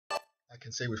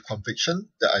can say with conviction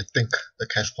that I think the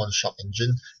cash pawn shop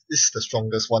engine is the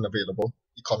strongest one available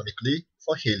economically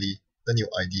for Hayley, the new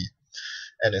ID.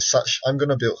 And as such, I'm going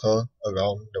to build her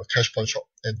around the cash pawn shop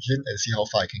engine and see how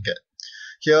far I can get.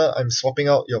 Here, I'm swapping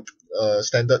out your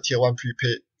standard tier 1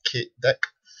 prepaid Kate deck,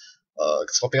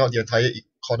 swapping out the entire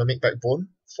economic backbone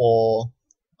for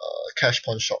cash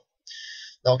pawn shop.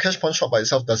 Now, cash pawn shop by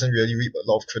itself doesn't really reap a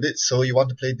lot of credits, so you want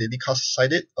to play daily cast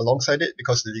alongside it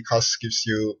because daily cast gives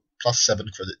you plus 7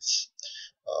 credits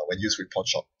when used with pawn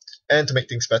shop. And to make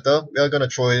things better, we are going to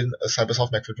throw in a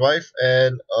Cybersoft Macro Drive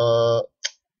and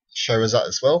Sherazade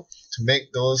as well to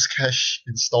make those cash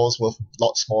installs worth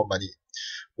lots more money.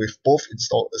 With both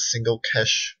installed, a single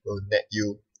cash will net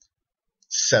you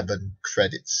 7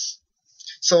 credits.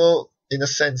 So, in a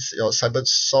sense, your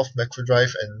Cybersoft Macro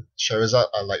Drive and Sherazade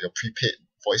are like your prepaid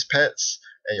voice pads,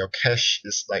 and your cash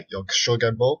is like your Sure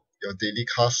Gamble. Your daily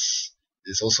cast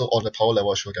is also on the power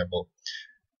level of Sure Gamble,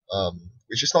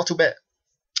 which is not too bad.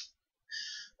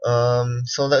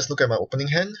 So let's look at my opening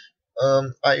hand.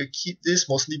 I keep this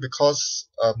mostly because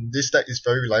this deck is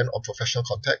very reliant on professional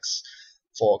contacts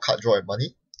for card draw and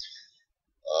money.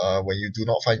 When you do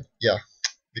not find,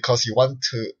 because you want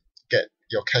to get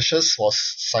your cashes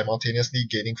whilst simultaneously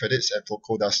gaining credits, and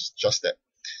Proco does just that.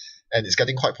 And it's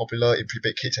getting quite popular in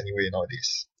prepaid kits anyway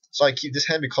nowadays. So I keep this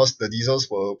hand because the diesels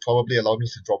will probably allow me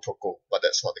to draw Proco, but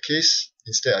that's not the case.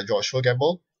 Instead, I draw a Sure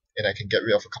Gamble, and I can get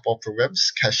rid of a couple of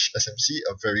programs. Cash SMC,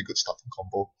 a very good starting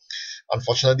combo.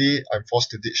 Unfortunately, I'm forced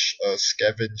to ditch a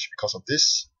Scavenge because of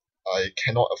this. I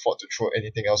cannot afford to throw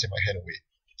anything else in my hand away.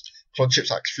 Clone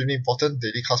chips are extremely important.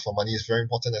 Daily cast for money is very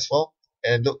important as well.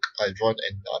 And look, I drawn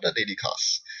another daily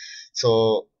cast.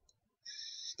 So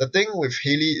the thing with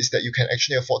Hayley is that you can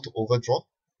actually afford to overdraw.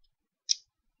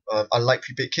 Unlike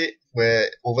prepaid kit, where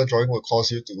overdrawing will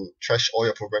cause you to trash all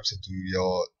your programs into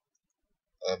your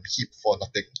heap for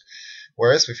nothing.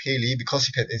 Whereas with Hayley, because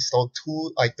you can install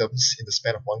 2 items in the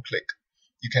span of 1 click,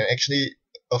 you can actually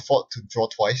afford to draw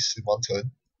twice in 1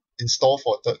 turn, install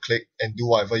for a 3rd click, and do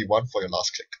whatever you want for your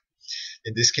last click.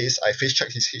 In this case, I face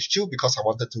checked his HQ because I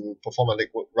wanted to perform a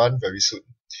legwork run very soon.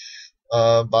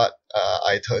 But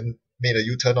I made a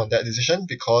U-turn on that decision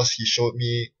because he showed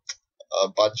me a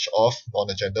bunch of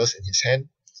non-agendas in his hand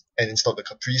and installed the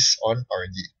Caprice on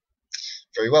R&D.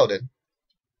 Very well then.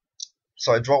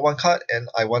 So I draw 1 card and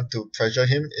I want to pressure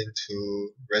him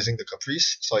into raising the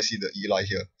Caprice, so I see the Eli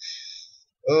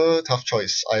here. Tough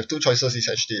choice. I have 2 choices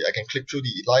essentially. I can click through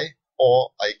the Eli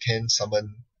or I can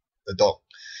summon the dog.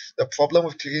 The problem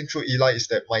with clicking through Eli is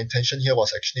that my intention here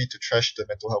was actually to trash the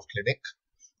mental health clinic.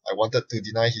 I wanted to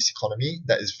deny his economy.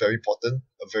 That is very important,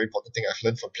 a very important thing I've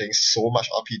learned from playing so much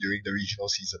RP during the regional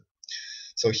season.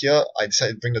 So here I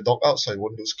decided to bring the dog out so I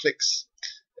won't lose clicks,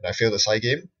 and I failed the side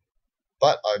game,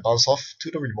 but I bounce off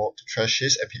to the remote to trash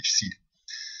his MPHC.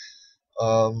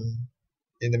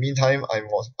 In the meantime, I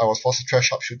was forced to trash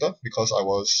Sharpshooter because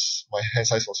my hand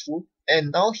size was full,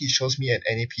 and now he shows me an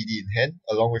NAPD in hand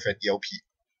along with an ELP.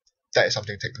 That is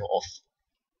something to take note of.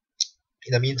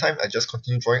 In the meantime, I just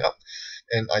continue drawing up,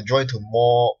 and I draw into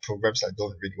more programs I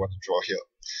don't really want to draw here.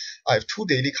 I have 2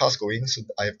 daily casts going, so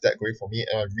I have that going for me,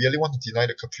 and I really want to deny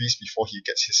the Caprice before he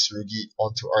gets his Surugi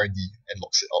onto R&D and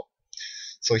locks it out.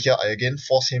 So here I again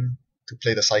force him to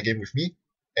play the side game with me,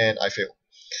 and I fail.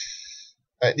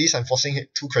 At least I'm forcing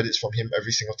 2 credits from him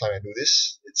every single time I do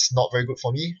this. It's not very good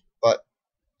for me, but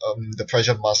the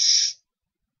pressure must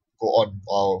go on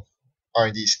while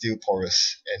R&D is still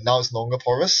porous. And now it's no longer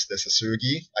porous. There's a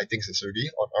Surugi, I think it's a Surugi,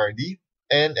 on R&D,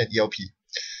 and an ELP.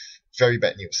 Very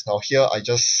bad news. Now here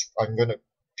I'm going to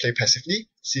play passively.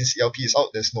 Since ELP is out,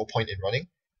 there's no point in running.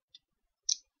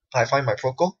 I find my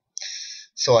Proco.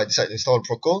 So I decide to install a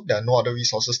Proco. There are no other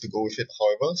resources to go with it,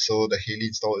 however, so the Hayley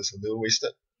install is a little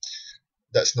wasted.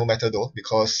 That's no matter though,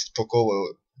 because Proco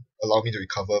will allow me to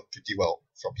recover pretty well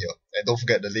from here. And don't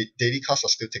forget, the daily casts are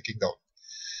still ticking down.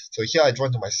 So here I draw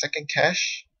into my 2nd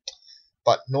cache,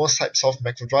 but no Cybersoft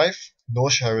Macro Drive, no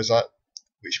Sherazade,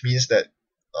 which means that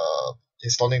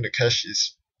installing the cache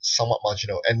is somewhat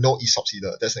marginal, and no ESOPs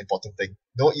either. That's an important thing.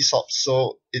 No ESOPs,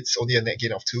 so it's only a net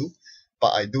gain of 2,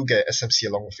 but I do get SMC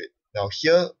along with it. Now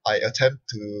here, I attempt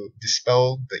to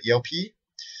dispel the ELP.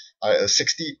 I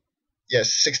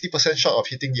 60% shot of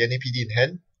hitting the NAPD in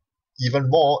hand, even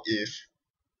more if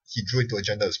he drew into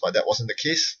agendas, but that wasn't the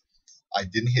case. I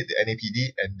didn't hit the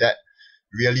NAPD, and that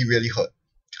really, really hurt.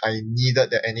 I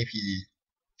needed the NAPD.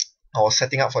 I was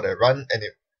setting up for that run, and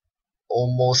it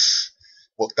almost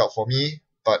worked out for me,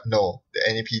 but no, the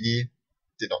NAPD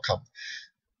did not come.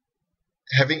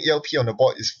 Having ELP on the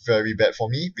board is very bad for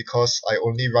me because I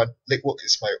only run, legwork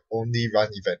is my only run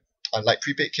event. unlike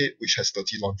Prepaid Kit, which has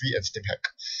Dirty Laundry and Steam Hack.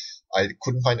 I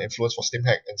couldn't find influence for Steam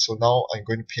Hack, and so now I'm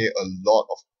going to pay a lot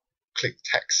of click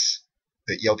tax,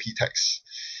 the ELP tax.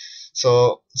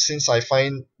 So since I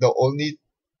find the only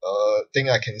thing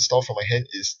I can install from my hand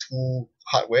is 2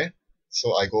 hardware,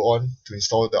 so I go on to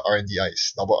install the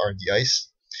R&Dis, double R&Dis.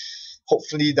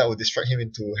 Hopefully that will distract him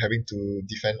into having to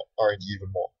defend R&D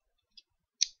even more.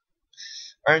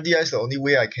 R&D is the only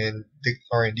way I can dig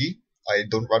R&D. I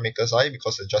don't run Maker's Eye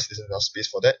because there just isn't enough space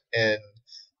for that, and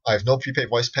I have no prepaid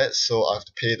voice pads, so I have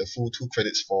to pay the full 2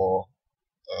 credits for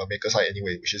Maker's Eye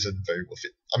anyway, which isn't very worth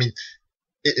it. I mean,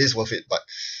 it is worth it, but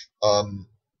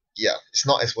yeah, it's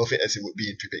not as worth it as it would be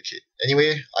in Prepaid Kit.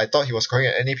 Anyway, I thought he was scoring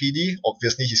an NAPD.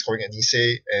 Obviously, he's scoring an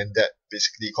Nisei, and that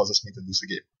basically causes me to lose the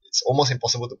game. It's almost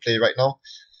impossible to play right now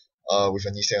with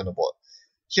a Nisei on the board.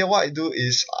 Here, what I do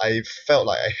is I felt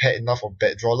like I had enough of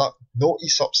bad draw luck. No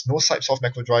ESOPs, no Sipes off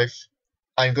Macro Drive.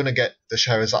 I'm going to get the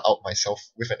Charizard out myself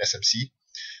with an SMC.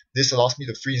 This allows me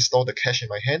to free install the cash in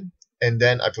my hand, and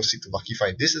then I proceed to Lucky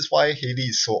Find. This is why Hayley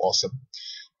is so awesome.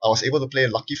 I was able to play a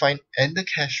Lucky Find and the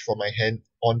cash from my hand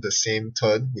on the same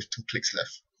turn with 2 clicks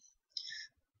left,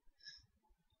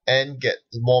 and get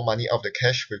more money out of the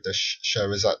cash with the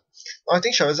Charizard. Now, I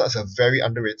think Charizard is a very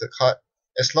underrated card.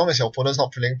 As long as your opponent's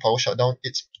not playing Power Shutdown,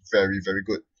 it's very, very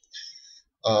good.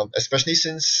 Especially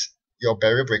since your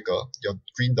Barrier Breaker, your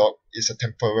Green Dog, is a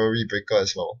temporary breaker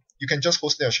as well. You can just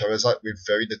host your Charizard with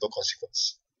very little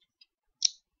consequence.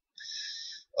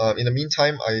 In the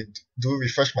meantime, I do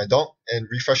refresh my dog, and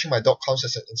refreshing my dog counts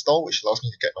as an install, which allows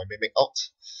me to get my Mimic out.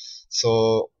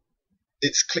 So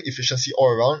it's click efficiency all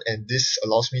around, and this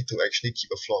allows me to actually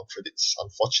keep a flow on credits.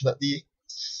 Unfortunately,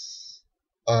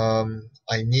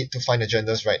 I need to find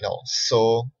agendas right now.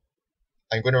 So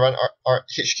I'm going to run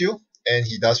HQ, and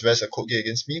he does res a code gate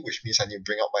against me, which means I need to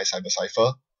bring out my Cyber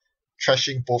Cypher,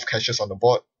 trashing both caches on the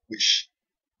board, which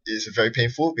is very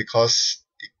painful because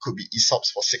it could be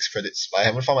ESOPs for 6 credits. But I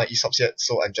haven't found my ESOPs yet,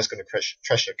 so I'm just going to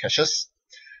trash the caches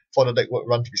for the deck work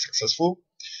run to be successful.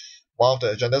 One of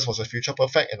the agendas was a Future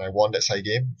Perfect, and I won that side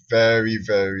game. Very,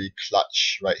 very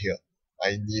clutch right here.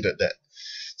 I needed that.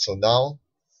 So now,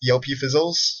 ELP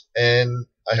fizzles, and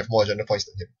I have more agenda points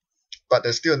than him. But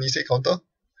there's still a Nisei counter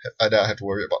that I have to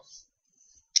worry about.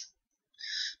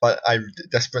 But I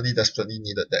desperately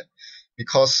needed that,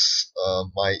 because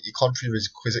my Econ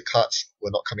prerequisite cards were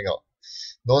not coming out.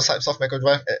 No Sipes off Macro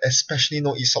Drive, especially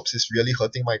no ESOPs, is really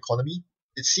hurting my economy.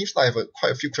 It seems like I have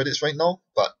quite a few credits right now,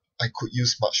 but I could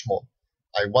use much more.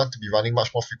 I want to be running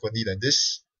much more frequently than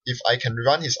this. If I can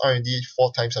run his R&D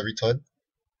 4 times every turn,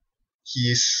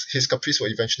 his Caprice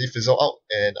will eventually fizzle out,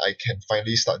 and I can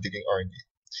finally start digging R&D.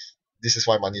 This is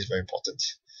why money is very important.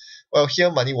 Well, here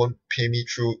money won't pay me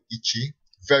through Ichi.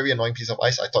 Very annoying piece of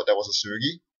ice. I thought that was a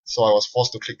Tsurugi, so I was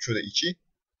forced to click through the Ichi.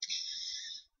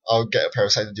 I'll get a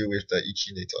Parasite to deal with the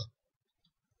Ichi later.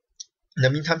 In the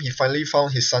meantime, he finally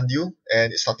found his Sundew,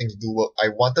 and it's starting to do work. I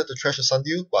wanted to trash a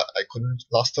Sundew, but I couldn't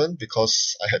last turn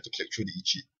because I had to click through the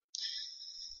Ichi.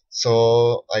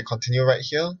 So I continue right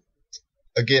here.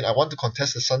 Again, I want to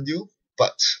contest the Sundew,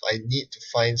 but I need to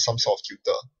find some sort of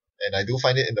tutor, and I do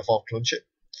find it in the form of Clone Chip.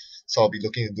 So I'll be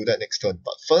looking to do that next turn.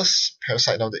 But first,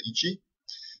 Parasite down the Ichi.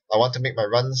 I want to make my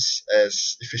runs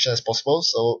as efficient as possible,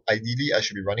 so ideally I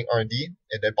should be running R&D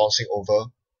and then bouncing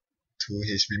over to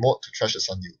his remote to trash the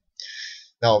Sundew.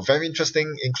 Now, very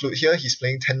interesting include here, he's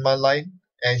playing 10-man line,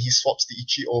 and he swaps the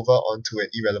Ichi over onto an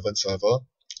irrelevant server,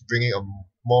 bringing a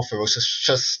more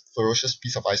ferocious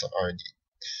piece of ice on R&D.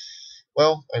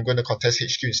 Well, I'm going to contest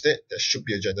HQ instead. There should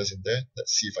be agendas in there.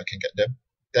 Let's see if I can get them.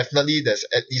 Definitely there's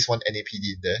at least one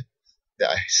NAPD in there that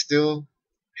I still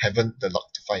haven't the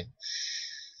luck to find.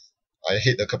 I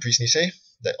hit the Caprice Nisei.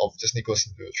 That obviously goes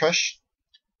into the trash.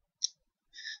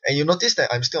 And you notice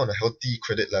that I'm still on a healthy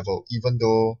credit level, even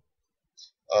though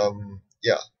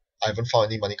I haven't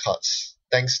found any money cards.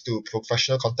 Thanks to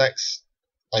professional contacts,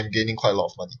 I'm gaining quite a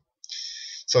lot of money.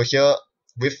 So here,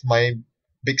 with my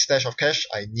big stash of cash,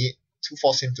 I need to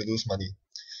force him to lose money.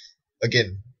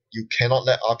 Again, you cannot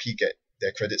let RP get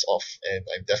their credits off, and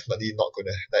I'm definitely not going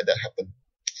to let that happen.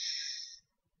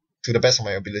 To the best of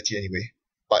my ability anyway.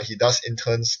 But he does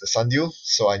interns the Sundew,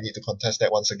 so I need to contest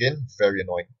that once again. Very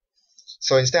annoying.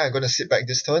 So instead, I'm going to sit back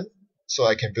this turn, so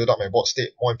I can build up my board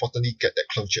state. More importantly, get that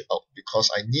clone chip out, because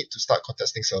I need to start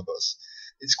contesting servers.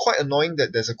 It's quite annoying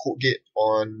that there's a code gate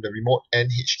on the remote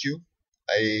and HQ.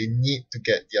 I need to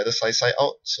get the other side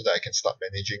out so that I can start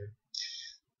managing,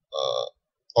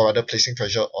 or rather placing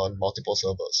pressure on multiple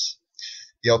servers.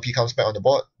 ELP comes back on the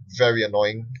board. Very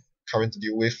annoying current to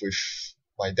deal with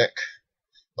my deck.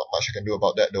 Not much I can do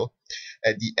about that though.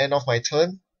 At the end of my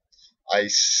turn, I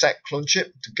sacked Clone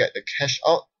Chip to get the cash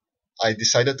out. I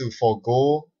decided to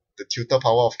forego the tutor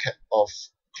power of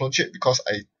Clone Chip because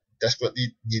I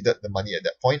desperately needed the money at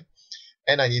that point,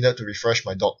 and I needed to refresh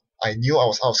my dog. I knew I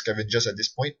was out of scavengers at this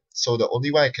point, so the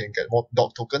only way I can get more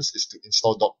dog tokens is to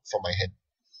install dog from my hand.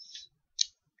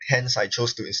 Hence, I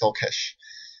chose to install cash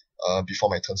before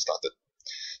my turn started.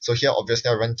 So here,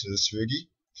 obviously, I ran to the Tsurugi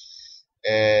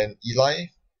and Eli,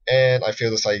 and I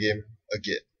failed the side game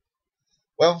again.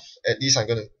 Well, at least I'm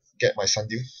going to get my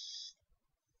Sundew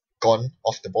gone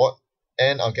off the board,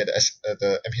 and I'll get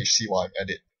the MHC while I'm at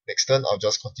it. Next turn, I'll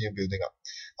just continue building up.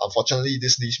 Unfortunately,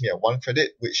 this leaves me at 1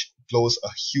 credit, which blows a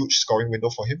huge scoring window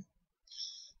for him.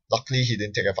 Luckily, he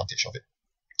didn't take advantage of it.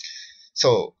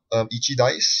 So, Ichi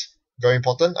dies. Very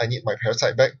important, I need my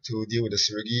Parasite back to deal with the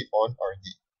Tsurugi on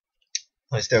R&D.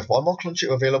 I still have one more Clone Chip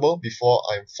available before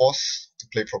I'm forced to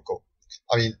play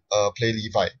play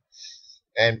Levi.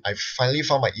 And I finally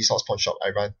found my Aesop's Pawn Shop. I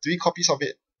ran 3 copies of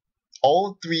it.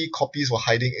 All 3 copies were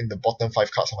hiding in the bottom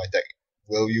 5 cards of my deck.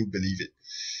 Will you believe it?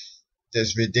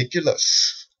 That's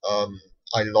ridiculous.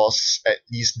 I lost at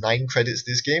least 9 credits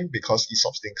this game because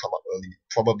Aesop's didn't come up early.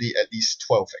 Probably at least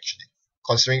 12 actually.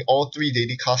 Considering all 3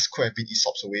 daily casts could have been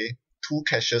Aesop's away, 2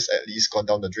 caches at least gone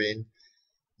down the drain,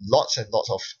 lots and lots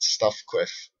of stuff could have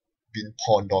been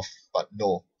pawned off, but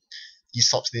no.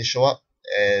 Aesop's didn't show up,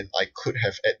 and I could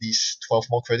have at least 12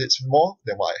 more credits more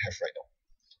than what I have right now.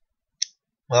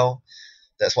 Well,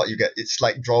 that's what you get. It's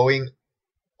like drawing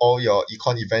all your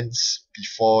econ events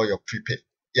before your prepaid.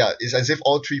 Yeah, it's as if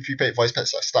all 3 prepaid voice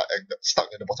packs are stuck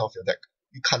at the bottom of your deck.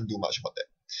 You can't do much about that.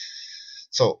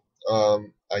 So,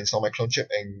 I install my Clone Chip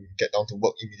and get down to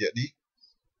work immediately.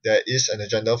 There is an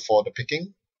agenda for the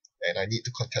picking, and I need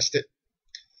to contest it.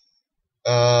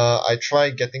 I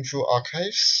tried getting through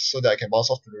archives so that I can bounce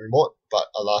off to the remote, but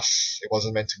alas, it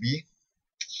wasn't meant to be.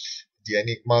 The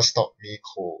Enigma stopped me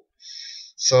cold.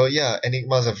 So yeah,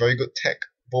 Enigma is a very good tech,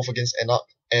 both against Enoch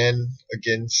and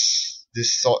against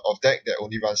this sort of deck that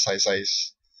only runs size.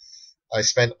 I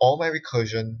spent all my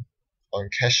recursion on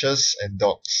caches and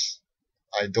dogs.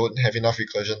 I don't have enough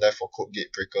recursion left for Code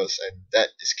Gate Breakers, and that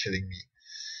is killing me.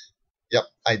 Yep,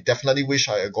 I definitely wish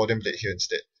I had a Golden Blade here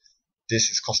instead. This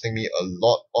is costing me a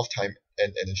lot of time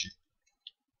and energy.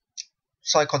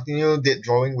 So I continue dead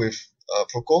drawing with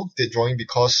Proco. Dead drawing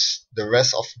because the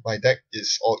rest of my deck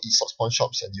is all Aesop's Pawn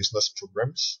Shops and useless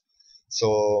programs.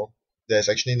 So there's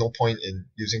actually no point in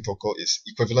using Proco. It's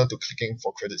equivalent to clicking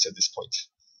for credits at this point.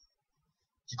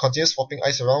 He continues swapping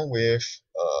ice around with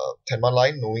 10-man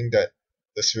line, knowing that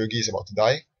the Tsurugi is about to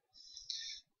die.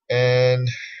 And,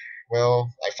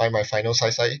 well, I find my final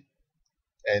Sai,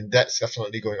 and that's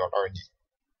definitely going on R&D.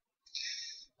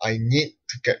 I need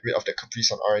to get rid of the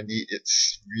Caprice on R&D.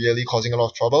 It's really causing a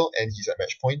lot of trouble, and he's at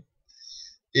match point.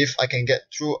 If I can get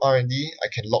through R&D, I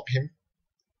can lock him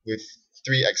with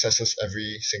 3 accesses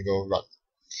every single run.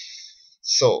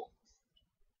 So,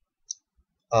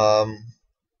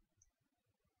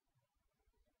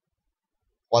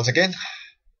 once again,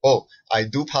 I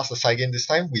do pass the side game this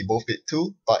time. We both bid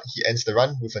 2, but he ends the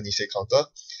run with a Nisei counter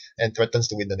and threatens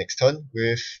to win the next turn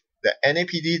with the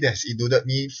NAPD that has eluded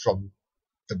me from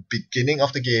the beginning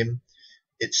of the game.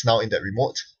 It's now in that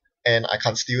remote, and I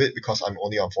can't steal it because I'm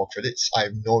only on 4 credits. I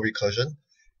have no recursion,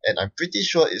 and I'm pretty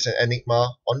sure it's an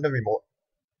Enigma on the remote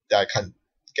that I can't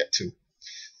get to.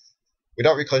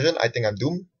 Without recursion, I think I'm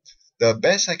doomed. The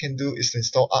best I can do is to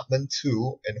install Artman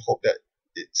 2 and hope that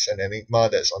it's an Enigma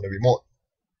that's on the remote.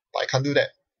 But I can't do that.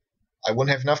 I won't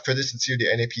have enough credits to steal the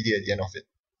NAPD at the end of it.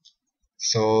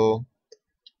 So,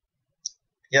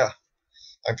 yeah,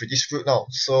 I'm pretty screwed now.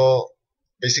 So,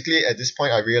 basically, at this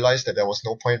point, I realized that there was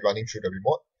no point running through the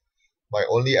remote. My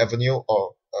only avenue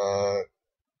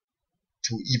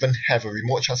to even have a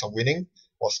remote chance of winning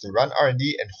was to run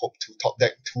R&D and hope to top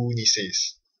deck 2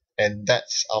 Niseis. And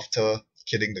that's after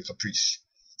killing the Caprice.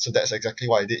 So that's exactly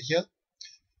what I did here.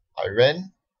 I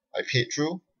ran, I paid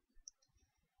through.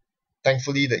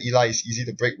 Thankfully, the Eli is easy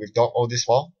to break with dog all this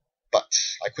while, but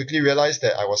I quickly realized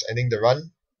that I was ending the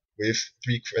run with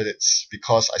 3 credits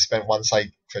because I spent 1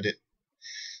 side credit.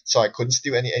 So I couldn't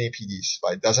steal any NAPDs,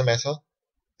 but it doesn't matter.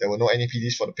 There were no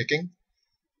NAPDs for the picking.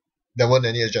 There weren't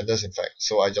any agendas, in fact,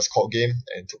 so I just called game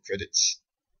and took credits.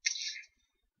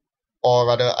 Or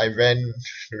rather, I ran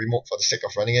the remote for the sake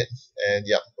of running it, and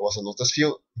yeah, it was a Lotus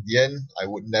Field. In the end, I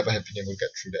would never have been able to get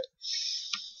through that.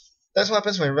 That's what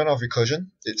happens when you run out of recursion.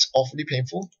 It's awfully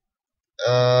painful.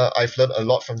 I've learned a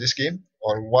lot from this game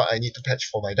on what I need to patch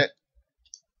for my deck.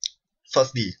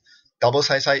 Firstly, double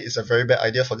Sai is a very bad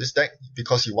idea for this deck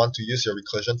because you want to use your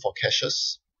recursion for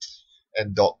caches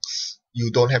and dogs. You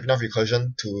don't have enough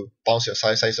recursion to bounce your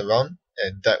Sai around,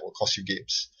 and that will cost you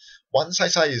games. One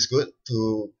Sai is good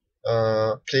to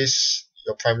place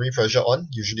your primary pressure on,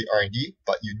 usually R&D,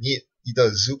 but you need either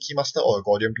a Zoo Keymaster or a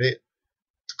Gordian Blade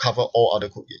to cover all other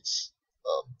code gates.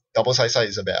 Double Sai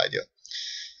is a bad idea.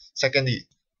 Secondly,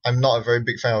 I'm not a very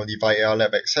big fan of Levi AR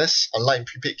Lab Access. Unlike in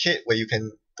Prepaid Kit, where you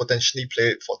can potentially play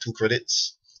it for 2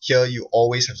 credits, here you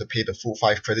always have to pay the full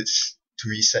 5 credits to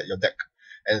reset your deck.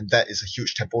 And that is a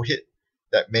huge tempo hit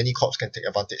that many corps can take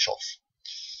advantage of.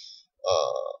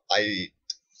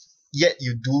 Yet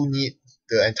you do need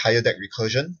the entire deck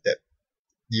recursion that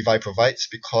Levi provides,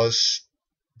 because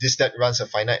this deck runs a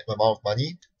finite amount of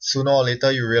money. Sooner or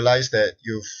later you realize that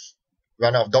you've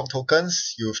run out of dog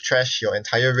tokens, you've trashed your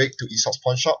entire rig to Aesop's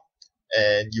pawn shop,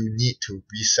 and you need to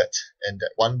reset. And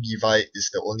that one Levi is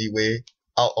the only way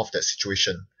out of that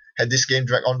situation. Had this game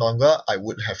dragged on longer, I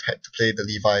would have had to play the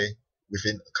Levi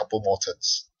within a couple more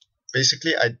turns.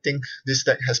 Basically, I think this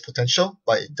deck has potential,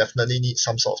 but it definitely needs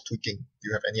some sort of tweaking. Do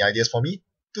you have any ideas for me?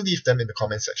 Do leave them in the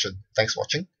comment section. Thanks for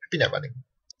watching. Happy net running.